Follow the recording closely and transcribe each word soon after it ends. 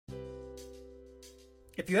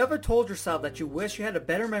If you ever told yourself that you wish you had a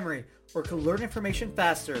better memory or could learn information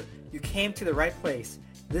faster, you came to the right place.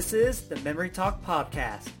 This is the Memory Talk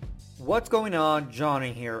Podcast. What's going on?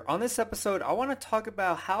 Johnny here. On this episode, I want to talk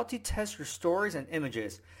about how to test your stories and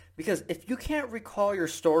images. Because if you can't recall your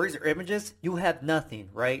stories or images, you have nothing,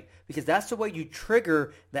 right? Because that's the way you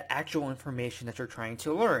trigger the actual information that you're trying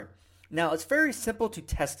to learn. Now, it's very simple to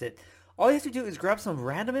test it. All you have to do is grab some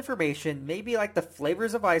random information, maybe like the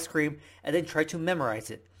flavors of ice cream, and then try to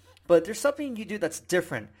memorize it. But there's something you do that's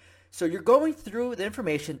different. So you're going through the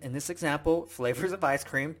information, in this example, flavors of ice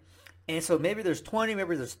cream, and so maybe there's 20,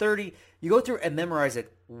 maybe there's 30. You go through and memorize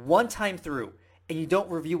it one time through, and you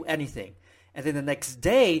don't review anything. And then the next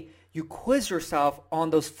day, you quiz yourself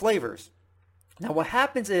on those flavors. Now what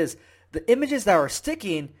happens is, the images that are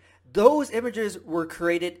sticking, those images were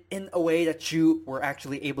created in a way that you were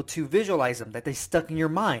actually able to visualize them, that they stuck in your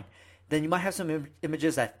mind. Then you might have some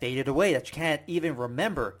images that faded away that you can't even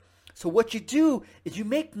remember. So what you do is you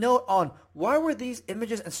make note on, why were these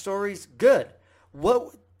images and stories good?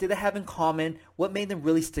 What did they have in common? What made them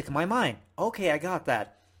really stick in my mind? Okay, I got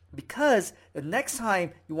that. Because the next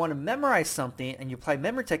time you want to memorize something and you apply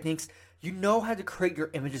memory techniques, you know how to create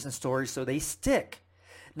your images and stories so they stick.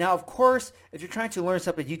 Now, of course, if you're trying to learn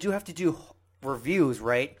something, you do have to do reviews,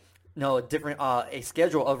 right? A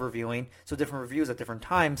schedule of reviewing, so different reviews at different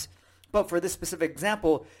times. But for this specific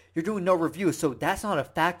example, you're doing no reviews, so that's not a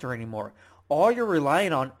factor anymore. All you're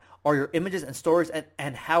relying on are your images and stories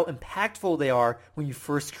and how impactful they are when you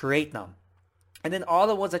first create them. And then all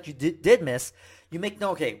the ones that you did miss, you make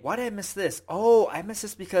note, okay, why did I miss this? Oh, I missed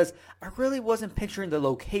this because I really wasn't picturing the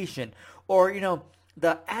location. Or,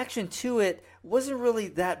 the action to it wasn't really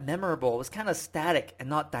that memorable. It was kind of static and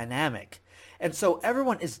not dynamic. And so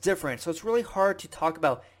everyone is different. So it's really hard to talk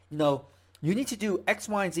about, you need to do X,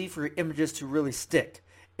 Y, and Z for your images to really stick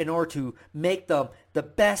in order to make them the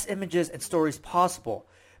best images and stories possible.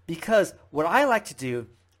 Because what I like to do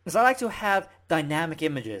is I like to have dynamic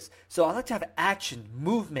images. So I like to have action,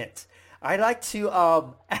 movement. I like to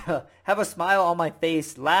have a smile on my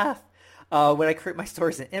face, laugh when I create my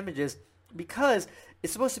stories and images, because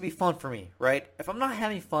it's supposed to be fun for me, right? If I'm not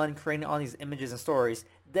having fun creating all these images and stories,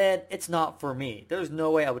 then it's not for me. There's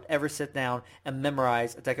no way I would ever sit down and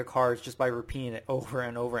memorize a deck of cards just by repeating it over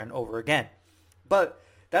and over and over again. But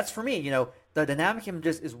that's for me, the dynamic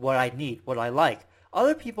images is what I need, what I like.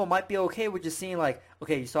 Other people might be okay with just seeing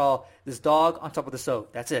you saw this dog on top of the stove.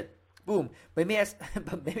 That's it. Boom. Maybe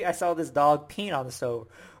I saw this dog peeing on the stove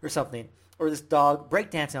or something. Or this dog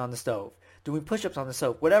breakdancing on the stove, doing push-ups on the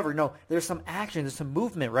stove, whatever. No, there's some action, there's some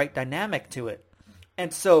movement, right? Dynamic to it.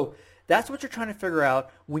 And so that's what you're trying to figure out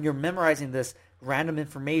when you're memorizing this random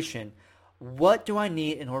information. What do I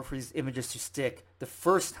need in order for these images to stick the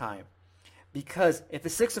first time? Because if it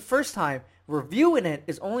sticks the first time, reviewing it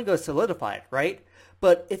is only going to solidify it, right?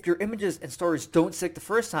 But if your images and stories don't stick the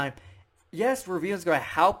first time, yes, reviewing is going to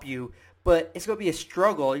help you, but it's going to be a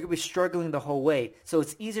struggle. You're going to be struggling the whole way. So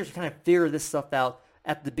it's easier to kind of figure this stuff out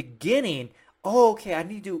at the beginning. Oh, okay, I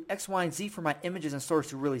need to do X, Y, and Z for my images and stories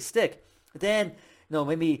to really stick. Then,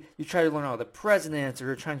 maybe you try to learn all the presidents, or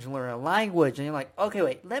you're trying to learn a language, and you're like, okay,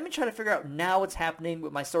 wait, let me try to figure out now what's happening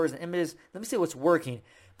with my stories and images. Let me see what's working.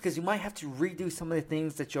 Because you might have to redo some of the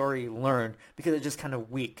things that you already learned because it's just kind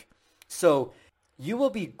of weak. So you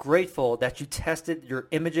will be grateful that you tested your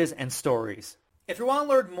images and stories. If you want to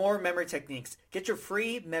learn more memory techniques, get your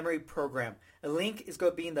free memory program. A link is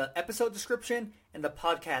going to be in the episode description and the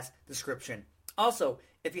podcast description. Also,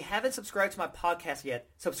 if you haven't subscribed to my podcast yet,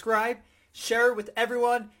 subscribe, share it with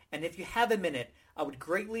everyone, and if you have a minute, I would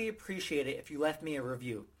greatly appreciate it if you left me a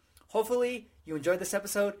review. Hopefully, you enjoyed this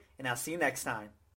episode, and I'll see you next time.